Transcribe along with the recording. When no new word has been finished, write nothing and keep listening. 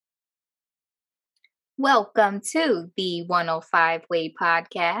Welcome to the 105 Way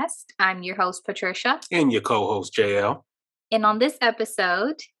podcast. I'm your host, Patricia. And your co-host, JL. And on this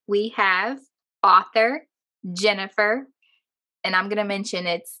episode, we have author Jennifer. And I'm going to mention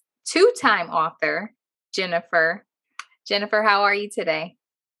it's two-time author, Jennifer. Jennifer, how are you today?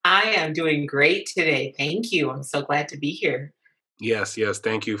 I am doing great today. Thank you. I'm so glad to be here. Yes.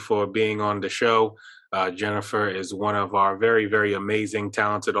 Thank you for being on the show. Jennifer is one of our very, very amazing,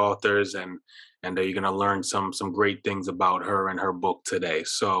 talented authors, and you're going to learn some great things about her and her book today.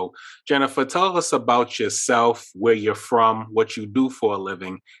 So, Jennifer, tell us about yourself, where you're from, what you do for a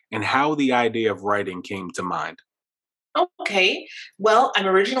living, and how the idea of writing came to mind. Okay. Well, I'm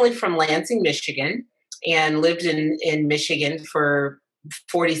originally from Lansing, Michigan, and lived in Michigan for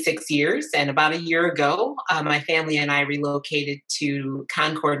 46 years. And about a year ago, my family and I relocated to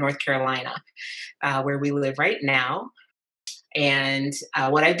Concord, North Carolina, where we live right now. And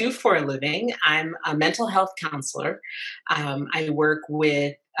what I do for a living, I'm a mental health counselor. I work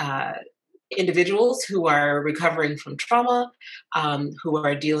with individuals who are recovering from trauma, who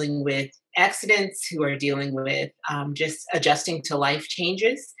are dealing with accidents, who are dealing with just adjusting to life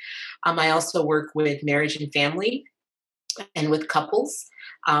changes. I also work with marriage and family and with couples.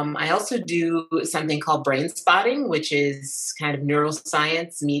 I also do something called brain spotting, which is kind of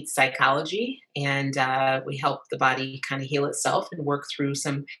neuroscience meets psychology. And we help the body kind of heal itself and work through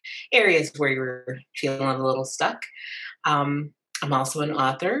some areas where you're feeling a little stuck. I'm also an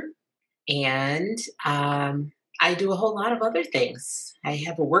author, and I do a whole lot of other things. I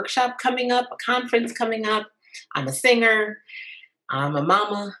have a workshop coming up, a conference coming up. I'm a singer. I'm a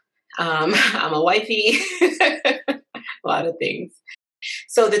mama. I'm a wifey. A lot of things.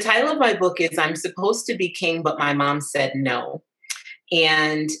 So the title of my book is I'm Supposed to Be King, but My Mom Said No.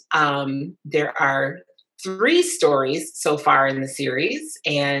 And there are 3 stories so far in the series.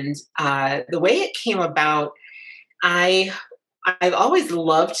 And the way it came about, I've always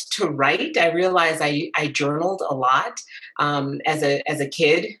loved to write. I realized I journaled a lot. As a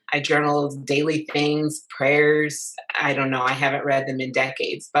kid, I journaled daily things, prayers. I don't know. I haven't read them in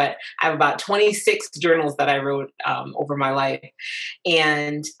decades, but I have about 26 journals that I wrote over my life.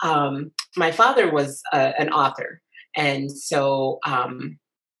 And my father was an author. And so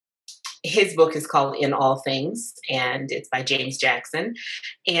his book is called In All Things, and it's by James Jackson.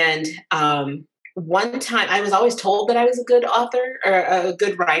 And one time, I was always told that I was a good author or a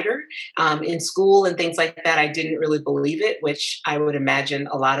good writer in school and things like that. I didn't really believe it, which I would imagine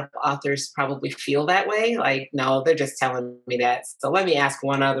a lot of authors probably feel that way. Like, no, they're just telling me that. So let me ask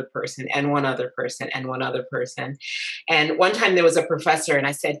one other person and one other person and one other person. And one time there was a professor and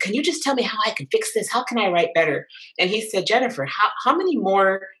I said, can you just tell me how I can fix this? How can I write better? And he said, Jennifer, how many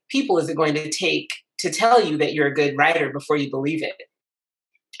more people is it going to take to tell you that you're a good writer before you believe it?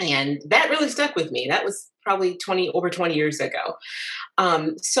 And that really stuck with me. That was probably over 20 years ago.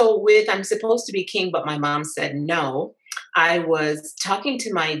 So with I'm Supposed to Be King, but My Mom Said No, I was talking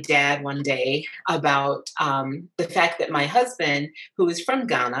to my dad one day about the fact that my husband, who is from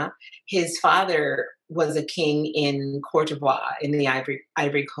Ghana, his father was a king in Cote d'Ivoire in the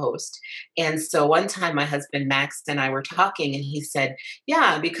Ivory Coast. And so one time my husband Max and I were talking and he said,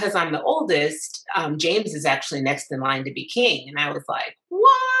 yeah, because I'm the oldest, James is actually next in line to be king. And I was like, what?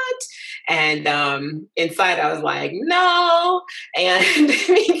 And inside I was like, no. And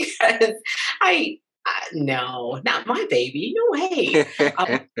because no, not my baby. No way.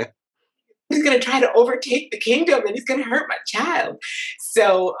 He's going to try to overtake the kingdom and he's going to hurt my child.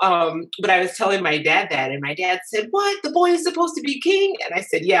 So, but I was telling my dad that, and my dad said, what? The boy is supposed to be king? And I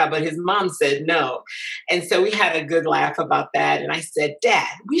said, yeah, but his mom said no. And so we had a good laugh about that. And I said, Dad,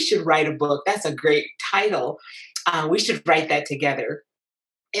 we should write a book. That's a great title. We should write that together.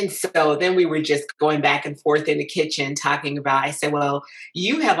 And so then we were just going back and forth in the kitchen talking about, I said, well,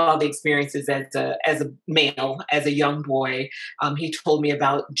 you have all the experiences as a male, as a young boy. He told me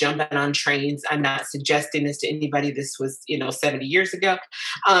about jumping on trains. I'm not suggesting this to anybody. This was, 70 years ago.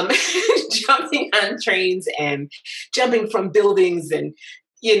 Jumping on trains and jumping from buildings and,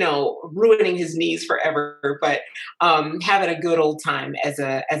 ruining his knees forever, but having a good old time as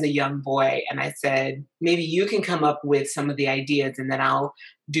a young boy. And I said, maybe you can come up with some of the ideas and then I'll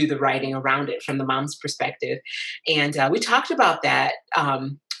do the writing around it from the mom's perspective. And we talked about that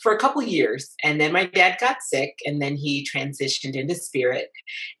for a couple years. And then my dad got sick and then he transitioned into spirit.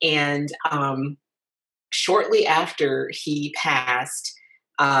 And shortly after he passed,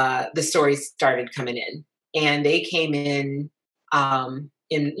 the stories started coming in. And they came in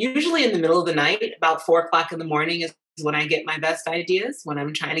usually in the middle of the night, about 4:00 in the morning is when I get my best ideas, when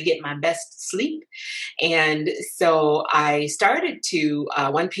I'm trying to get my best sleep. And so I started to,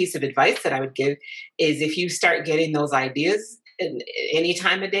 one piece of advice that I would give is if you start getting those ideas any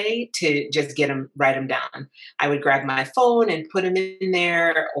time of day, to just write them down. I would grab my phone and put them in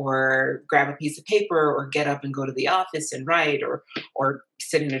there, or grab a piece of paper, or get up and go to the office and write, or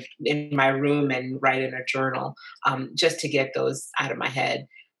sit in my room and write in a journal, just to get those out of my head.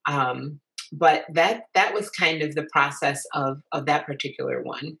 But that was kind of the process of that particular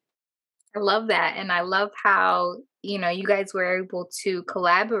one. I love that. And I love how, you guys were able to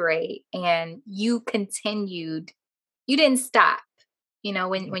collaborate and you didn't stop.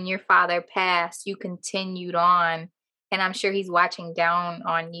 When your father passed, you continued on. And I'm sure he's watching down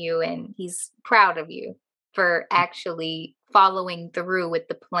on you and he's proud of you for actually following through with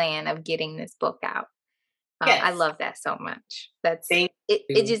the plan of getting this book out. I Yes. love that so much. Thank It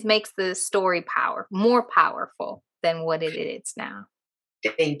you. just makes the story more powerful than what it is now.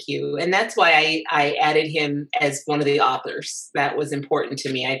 Thank you. And that's why I added him as one of the authors. That was important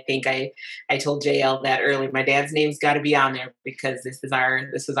to me. I think I told JL that earlier. My dad's name's got to be on there because this is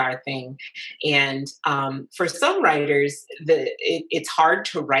our thing. And for some writers, it's hard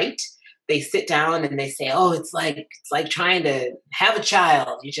to write. They sit down and they say, "Oh, it's like trying to have a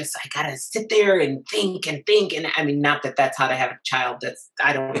child. I gotta sit there and think and think." And I mean, not that that's how to have a child.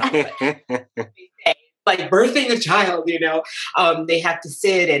 I don't know. But like birthing a child, they have to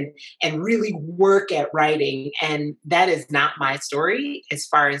sit and really work at writing. And that is not my story as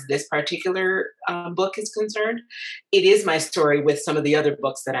far as this particular book is concerned. It is my story with some of the other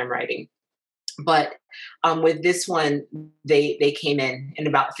books that I'm writing. But with this one, they came in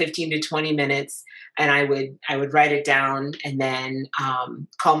about 15 to 20 minutes, and I would write it down and then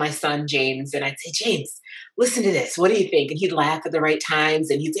call my son James, and I'd say, "James, listen to this. What do you think?" And he'd laugh at the right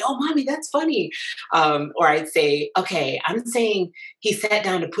times, and he'd say, "Oh, mommy, that's funny." Or I'd say, "Okay, I'm saying he sat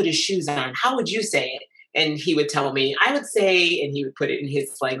down to put his shoes on. How would you say it?" And he would tell me, "I would say," and he would put it in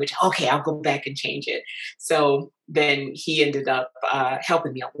his language. "Okay, I'll go back and change it." So then he ended up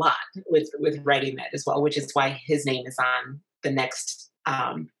helping me a lot with writing that as well, which is why his name is on the next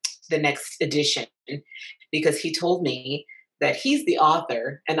edition, because he told me that he's the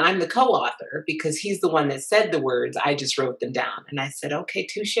author and I'm the co-author because he's the one that said the words. I just wrote them down. And I said, "Okay,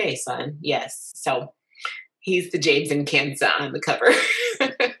 touche, son. Yes." So he's the James Nkansah on the cover.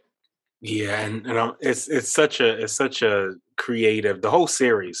 Yeah, and it's such a creative. The whole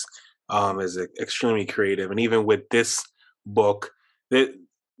series is extremely creative, and even with this book, that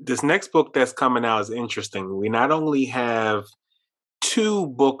this next book that's coming out is interesting. We not only have two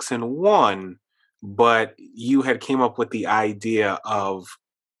books in one, but you had came up with the idea of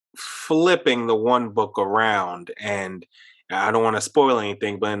flipping the one book around. And I don't want to spoil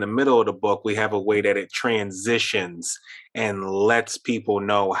anything, but in the middle of the book, we have a way that it transitions and lets people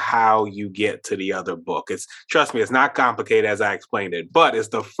know how you get to the other book. Trust me, it's not complicated as I explained it, but it's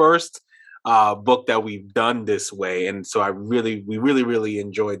the first book that we've done this way. And so we really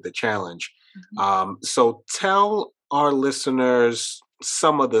enjoyed the challenge. Mhm. So tell our listeners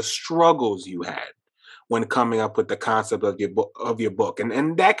some of the struggles you had when coming up with the concept of your book.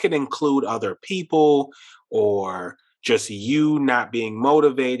 And that could include other people or just you not being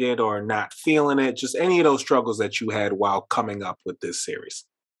motivated or not feeling it, just any of those struggles that you had while coming up with this series.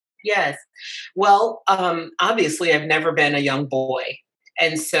 Yes. Well, obviously, I've never been a young boy.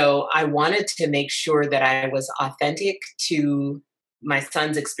 And so I wanted to make sure that I was authentic to my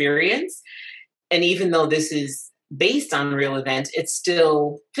son's experience. And even though this is based on real events, it's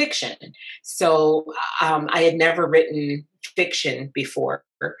still fiction. So I had never written fiction before.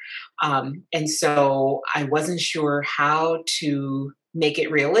 And so I wasn't sure how to make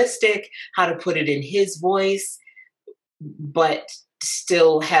it realistic, how to put it in his voice, but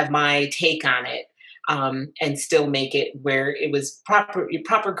still have my take on it, and still make it where it was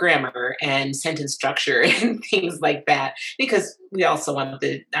proper grammar and sentence structure and things like that, because we also want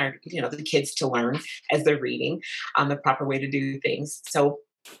the kids to learn as they're reading the proper way to do things. So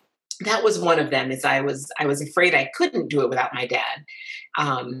that was one of them. Is I was afraid I couldn't do it without my dad.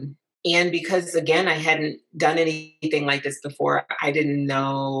 And because again I hadn't done anything like this before, I didn't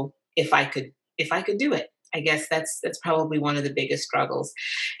know if I could do it. I guess that's probably one of the biggest struggles.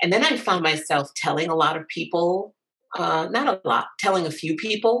 And then I found myself telling a lot of people, not a lot, telling a few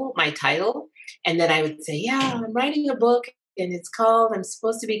people my title. And then I would say, "Yeah, I'm writing a book and it's called I'm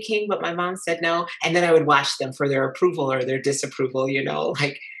Supposed to Be King, but my mom said no." And then I would watch them for their approval or their disapproval,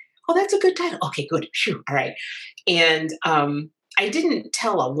 like, "Oh, that's a good title. Okay, good. Phew, all right." And I didn't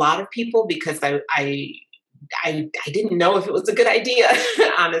tell a lot of people because I I didn't know if it was a good idea,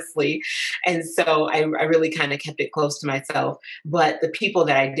 honestly. And so I really kind of kept it close to myself. But the people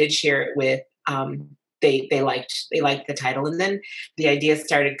that I did share it with, they liked the title. And then the idea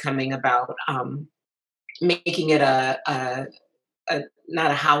started coming about, making it a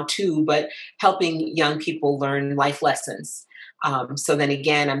not a how-to, but helping young people learn life lessons. So then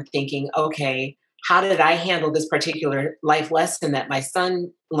again, I'm thinking, okay, how did I handle this particular life lesson that my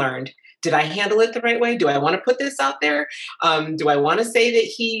son learned? Did I handle it the right way? Do I want to put this out there? Do I want to say that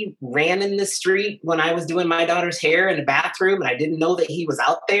he ran in the street when I was doing my daughter's hair in the bathroom and I didn't know that he was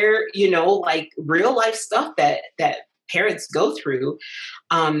out there? Like real life stuff that parents go through.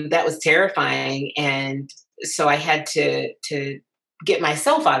 That was terrifying, and so I had to get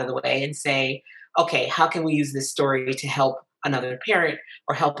myself out of the way and say, okay, how can we use this story to help another parent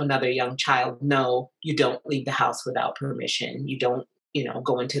or help another young child know you don't leave the house without permission. You don't,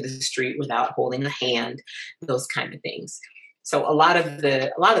 go into the street without holding a hand, those kind of things. So a lot of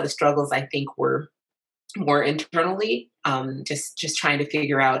the struggles I think were more internally, just trying to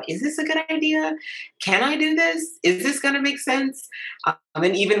figure out, is this a good idea? Can I do this? Is this going to make sense?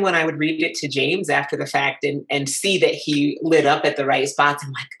 And even when I would read it to James after the fact and see that he lit up at the right spots,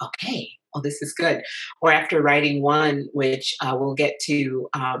 I'm like, okay, oh, this is good. Or after writing one, which we'll get to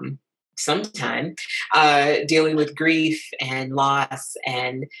sometime, dealing with grief and loss.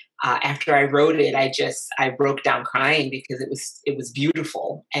 And after I wrote it, I broke down crying because it was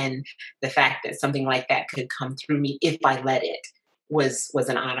beautiful. And the fact that something like that could come through me if I let it was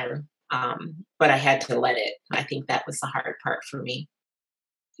an honor. But I had to let it. I think that was the hard part for me.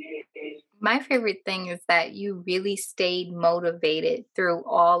 My favorite thing is that you really stayed motivated through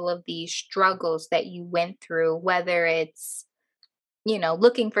all of these struggles that you went through, whether it's,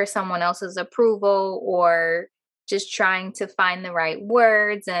 looking for someone else's approval or just trying to find the right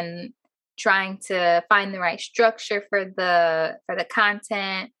words and trying to find the right structure for the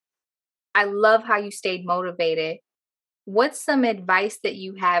content. I love how you stayed motivated. What's some advice that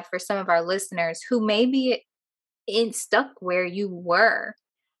you have for some of our listeners who may be stuck where you were,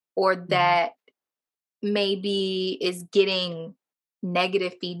 or that maybe is getting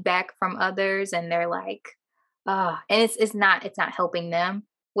negative feedback from others and they're like, and it's not helping them?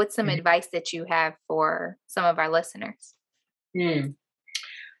 What's some advice that you have for some of our listeners? Mm.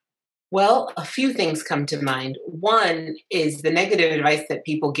 Well, a few things come to mind. One is the negative advice that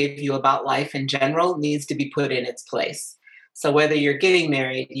people give you about life in general needs to be put in its place. So whether you're getting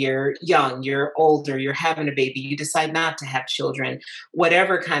married, you're young, you're older, you're having a baby, you decide not to have children,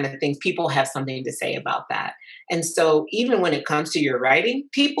 whatever kind of things, people have something to say about that. And so even when it comes to your writing,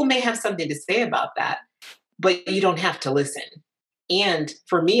 people may have something to say about that, but you don't have to listen. And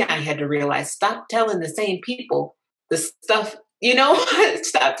for me, I had to realize, stop telling the same people the stuff,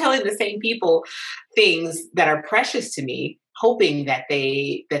 stop telling the same people things that are precious to me, hoping that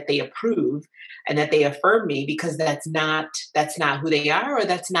they approve and that they affirm me, because that's not who they are, or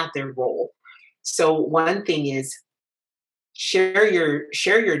that's not their role. So one thing is, share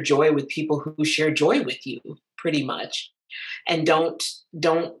your joy with people who share joy with you, pretty much. And don't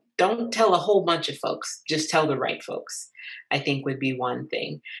tell a whole bunch of folks, just tell the right folks, I think would be one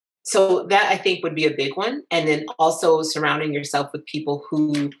thing. So that, I think, would be a big one. And then also surrounding yourself with people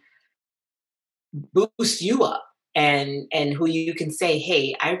who boost you up, and who you can say,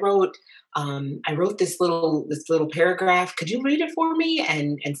 hey, I wrote this little paragraph. Could you read it for me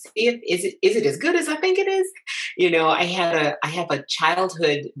and see if is it as good as I think it is? I have a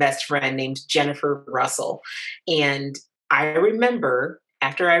childhood best friend named Jennifer Russell, and I remember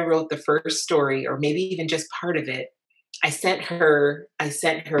after I wrote the first story, or maybe even just part of it, I sent her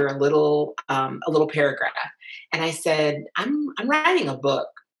a little paragraph, and I said, I'm writing a book.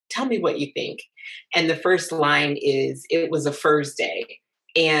 Tell me what you think. And the first line is, it was a Thursday.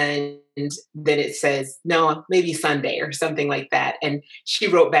 And then it says, no, maybe Sunday or something like that. And she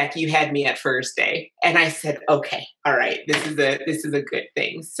wrote back, you had me at Thursday. And I said, okay, all right, this is a good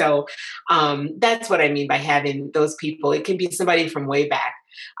thing. So that's what I mean by having those people. It can be somebody from way back,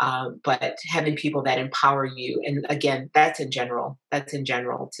 but having people that empower you. And again, that's in general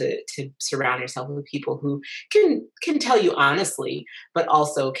to surround yourself with people who can tell you honestly, but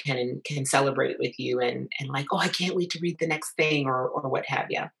also can celebrate with you and like, oh, I can't wait to read the next thing, or what have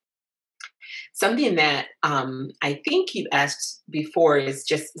you. Something that I think you asked before is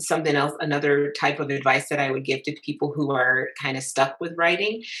just something else, another type of advice that I would give to people who are kind of stuck with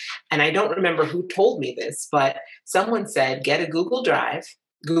writing. And I don't remember who told me this, but someone said, get a Google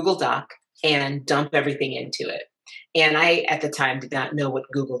Doc, and dump everything into it. And I, at the time, did not know what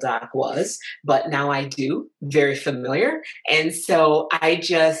Google Doc was, but now I do, very familiar. And so I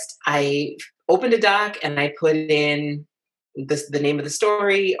opened a doc and I put in the name of the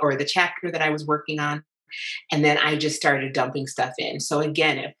story or the chapter that I was working on. And then I just started dumping stuff in. So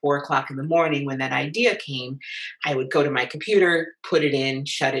again, at 4 o'clock in the morning, when that idea came, I would go to my computer, put it in,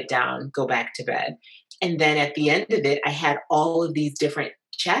 shut it down, go back to bed. And then at the end of it, I had all of these different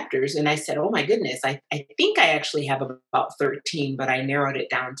chapters. And I said, oh my goodness, I think I actually have about 13, but I narrowed it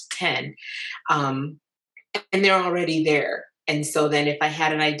down to 10. Um, and they're already there. And so then if I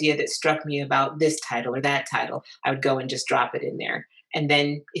had an idea that struck me about this title or that title, I would go and just drop it in there. And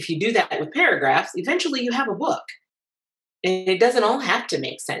then if you do that with paragraphs, eventually you have a book. And it doesn't all have to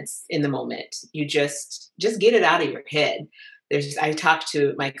make sense in the moment. You just get it out of your head. I talked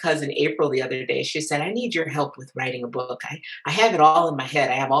to my cousin April the other day. She said, I need your help with writing a book. I have it all in my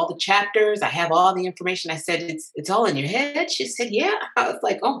head. I have all the chapters. I have all the information. I said, it's all in your head. She said, yeah. I was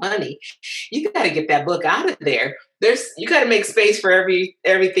like, oh, honey, you got to get that book out of there. You got to make space for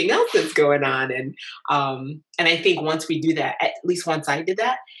everything else that's going on. And I think once we do that, at least once I did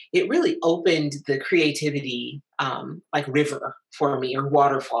that, it really opened the creativity, like river for me, or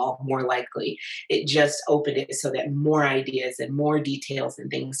waterfall more likely. It just opened it so that more ideas and more details and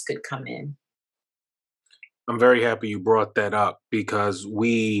things could come in. I'm very happy you brought that up because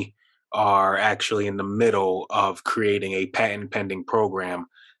we are actually in the middle of creating a patent pending program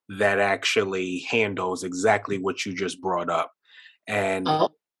that actually handles exactly what you just brought up. And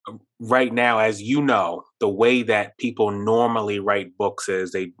Oh, right now, as you know, the way that people normally write books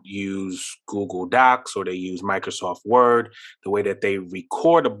is they use Google Docs or they use Microsoft Word. The way that they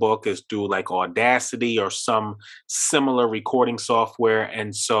record a book is through like Audacity or some similar recording software.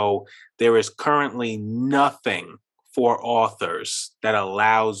 And so there is currently nothing for authors that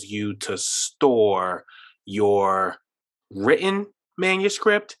allows you to store your written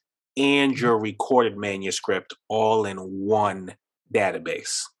manuscript and your recorded manuscript all in one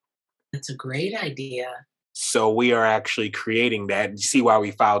database. that's a great idea. So we are actually creating that. You see why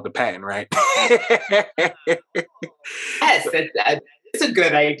we filed the patent, right? Yes, it's a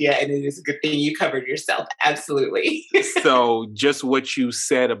good idea, and it is a good thing you covered yourself. Absolutely. So just what you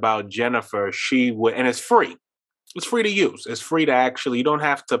said about Jennifer, she would, and it's free. It's free to use. It's free to actually, you don't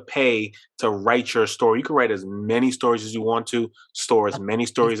have to pay to write your story. You can write as many stories as you want to, store as many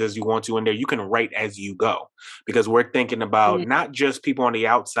stories as you want to in there. You can write as you go because we're thinking about not just people on the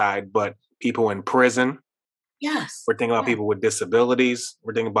outside, but people in prison. Yes. We're thinking about people with disabilities.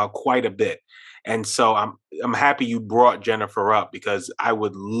 We're thinking about quite a bit. And so I'm happy you brought Jennifer up because I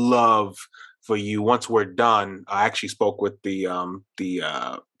would love for you, once we're done. I actually spoke with the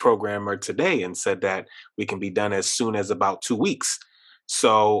programmer today and said that we can be done as soon as about 2 weeks.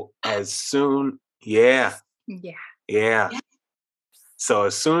 So as soon, yeah. So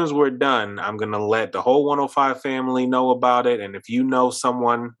as soon as we're done, I'm going to let the whole 105 family know about it. And if you know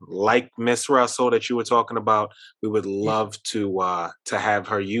someone like Miss Russell that you were talking about, we would love to have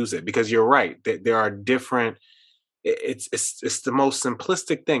her use it because you're right. There are different. It's the most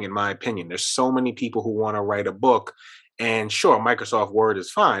simplistic thing, in my opinion. There's so many people who want to write a book, and sure, Microsoft Word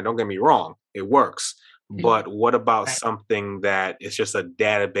is fine. Don't get me wrong. It works. But what about something that is just a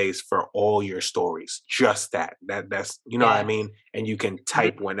database for all your stories? Just that's you know what I mean? And you can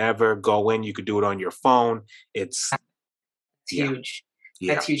type whenever, go in, you could do it on your phone. It's huge.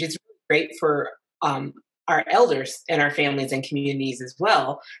 Yeah. That's huge. It's really great for our elders and our families and communities as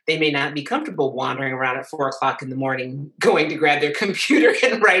well. They may not be comfortable wandering around at 4 o'clock in the morning, going to grab their computer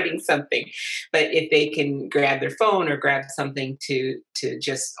and writing something. But if they can grab their phone or grab something to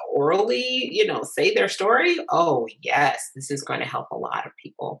just orally, say their story, oh yes, this is going to help a lot of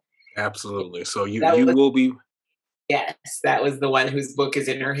people. Absolutely. So you was, will be. Yes, that was the one whose book is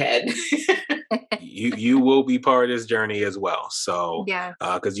in her head. you will be part of this journey as well. So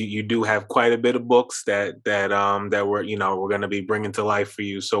because you do have quite a bit of books that we're going to be bringing to life for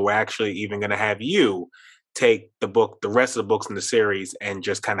you. So we're actually even going to have you take the rest of the books in the series and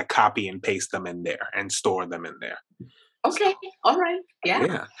just kind of copy and paste them in there and store them in there. Okay. All right.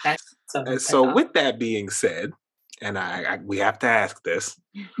 Yeah. That's so awesome. With that being said, and we have to ask this,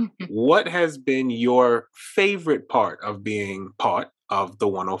 what has been your favorite part of being part of the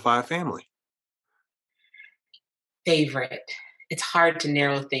 105 family? Favorite. It's hard to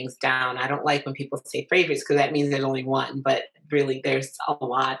narrow things down. I don't like when people say favorites because that means there's only one, but really there's a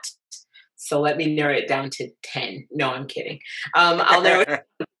lot. So let me narrow it down to 10. No, I'm kidding. I'll narrow it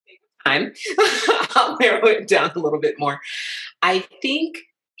down. I'll narrow it down a little bit more. I think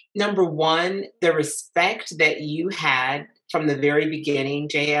number one, the respect that you had from the very beginning,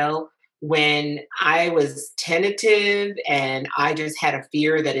 JL, when I was tentative and I just had a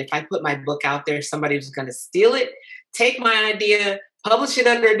fear that if I put my book out there, somebody was going to steal it, take my idea, publish it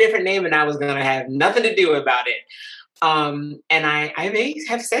under a different name and I was going to have nothing to do about it. And I may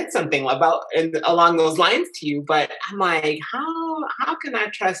have said something along those lines to you, but I'm like, how can I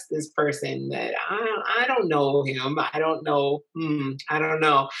trust this person that I don't know him? I don't know. I don't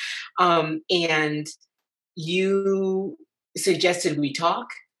know. And you suggested we talk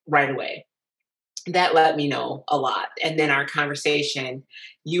right away. That let me know a lot. And then our conversation,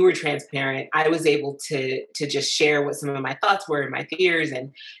 you were transparent. I was able to just share what some of my thoughts were and my fears,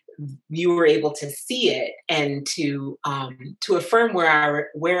 and you were able to see it and to affirm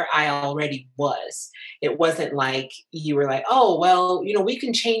where I already was. It wasn't like you were like, oh well, we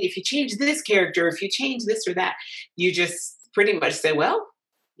can change if you change this character, if you change this or that. You just pretty much say, well,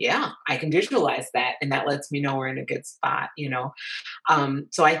 yeah, I can visualize that, and that lets me know we're in a good spot.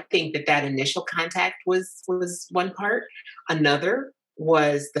 So I think that initial contact was one part. Another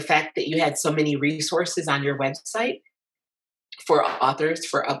was the fact that you had so many resources on your website for authors,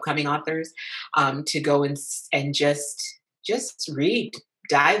 for upcoming authors, to go and just read,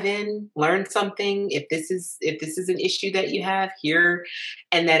 dive in, learn something. If this is an issue that you have here,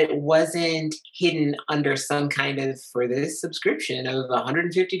 and that it wasn't hidden under some kind of, for this subscription of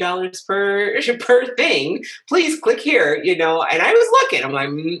 $150 per thing, please click here. And I was looking. I'm like,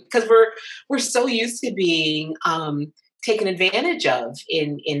 because we're so used to being taken advantage of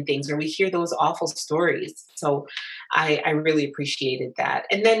in things where we hear those awful stories. So I really appreciated that.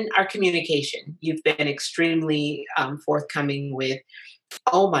 And then our communication. You've been extremely forthcoming with,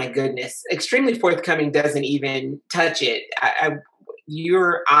 oh my goodness, extremely forthcoming doesn't even touch it.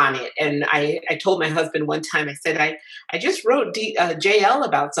 You're on it. And I told my husband one time, I said, I just wrote JL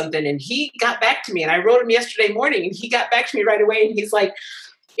about something, and he got back to me, and I wrote him yesterday morning, and he got back to me right away. And he's like,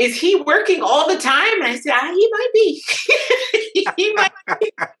 is he working all the time? And I said, he might be. He might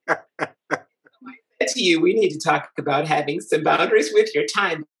be. To you, we need to talk about having some boundaries with your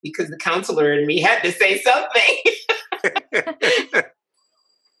time, because the counselor and me had to say something.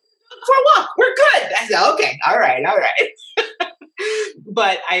 For a walk, we're good. I said, okay, all right.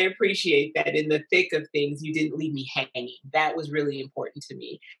 But I appreciate that in the thick of things, you didn't leave me hanging. That was really important to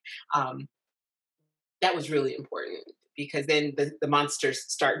me. That was really important, because then the monsters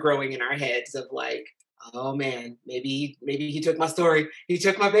start growing in our heads of like, oh man, maybe he took my story, he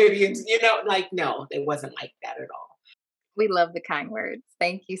took my baby, and no, it wasn't like that at all. We love the kind words.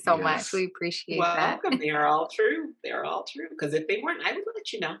 Thank you so much. We appreciate that. Welcome. They are all true. They're all true. Because if they weren't, I would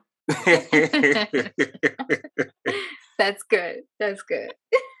let you know. That's good. That's good.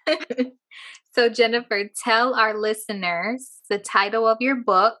 So Jennifer, tell our listeners the title of your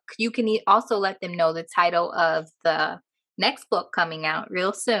book. You can also let them know the title of the next book coming out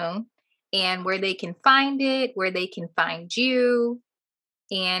real soon, and where they can find it, where they can find you,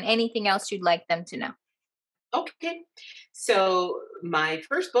 and anything else you'd like them to know. Okay. So my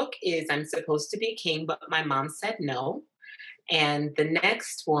first book is I'm Supposed to Be King, but My Mom Said No. And the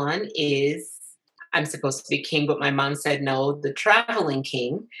next one is I'm Supposed to Be King, but My Mom Said No, The Traveling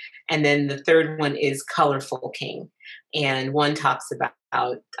King. And then the third one is Colorful King. And one talks about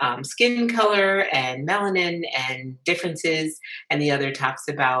skin color and melanin and differences. And the other talks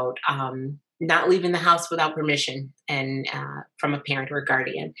about not leaving the house without permission and from a parent or a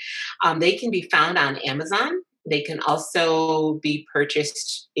guardian. They can be found on Amazon. They can also be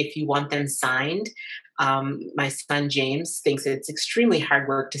purchased if you want them signed. My son James thinks it's extremely hard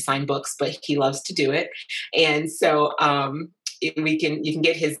work to sign books, but he loves to do it. And so you can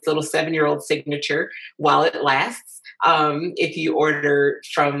get his little 7-year-old signature while it lasts. If you order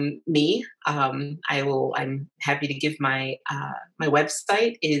from me, I'm happy to give my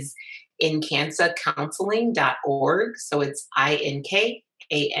website is nkansahcounseling.org. So it's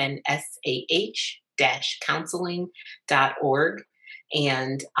INKANSAH-counseling.org.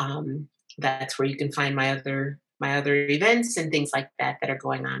 And that's where you can find my other events and things like that are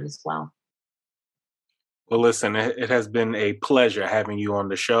going on as well. Well, listen, it has been a pleasure having you on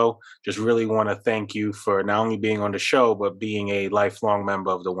the show. Just really want to thank you for not only being on the show, but being a lifelong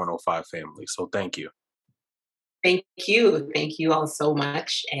member of the 105 family. So thank you. Thank you. Thank you all so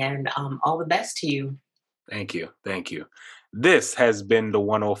much. And all the best to you. Thank you. Thank you. This has been the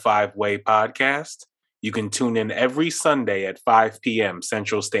 105 Way podcast. You can tune in every Sunday at 5 p.m.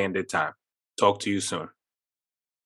 Central Standard Time. Talk to you soon.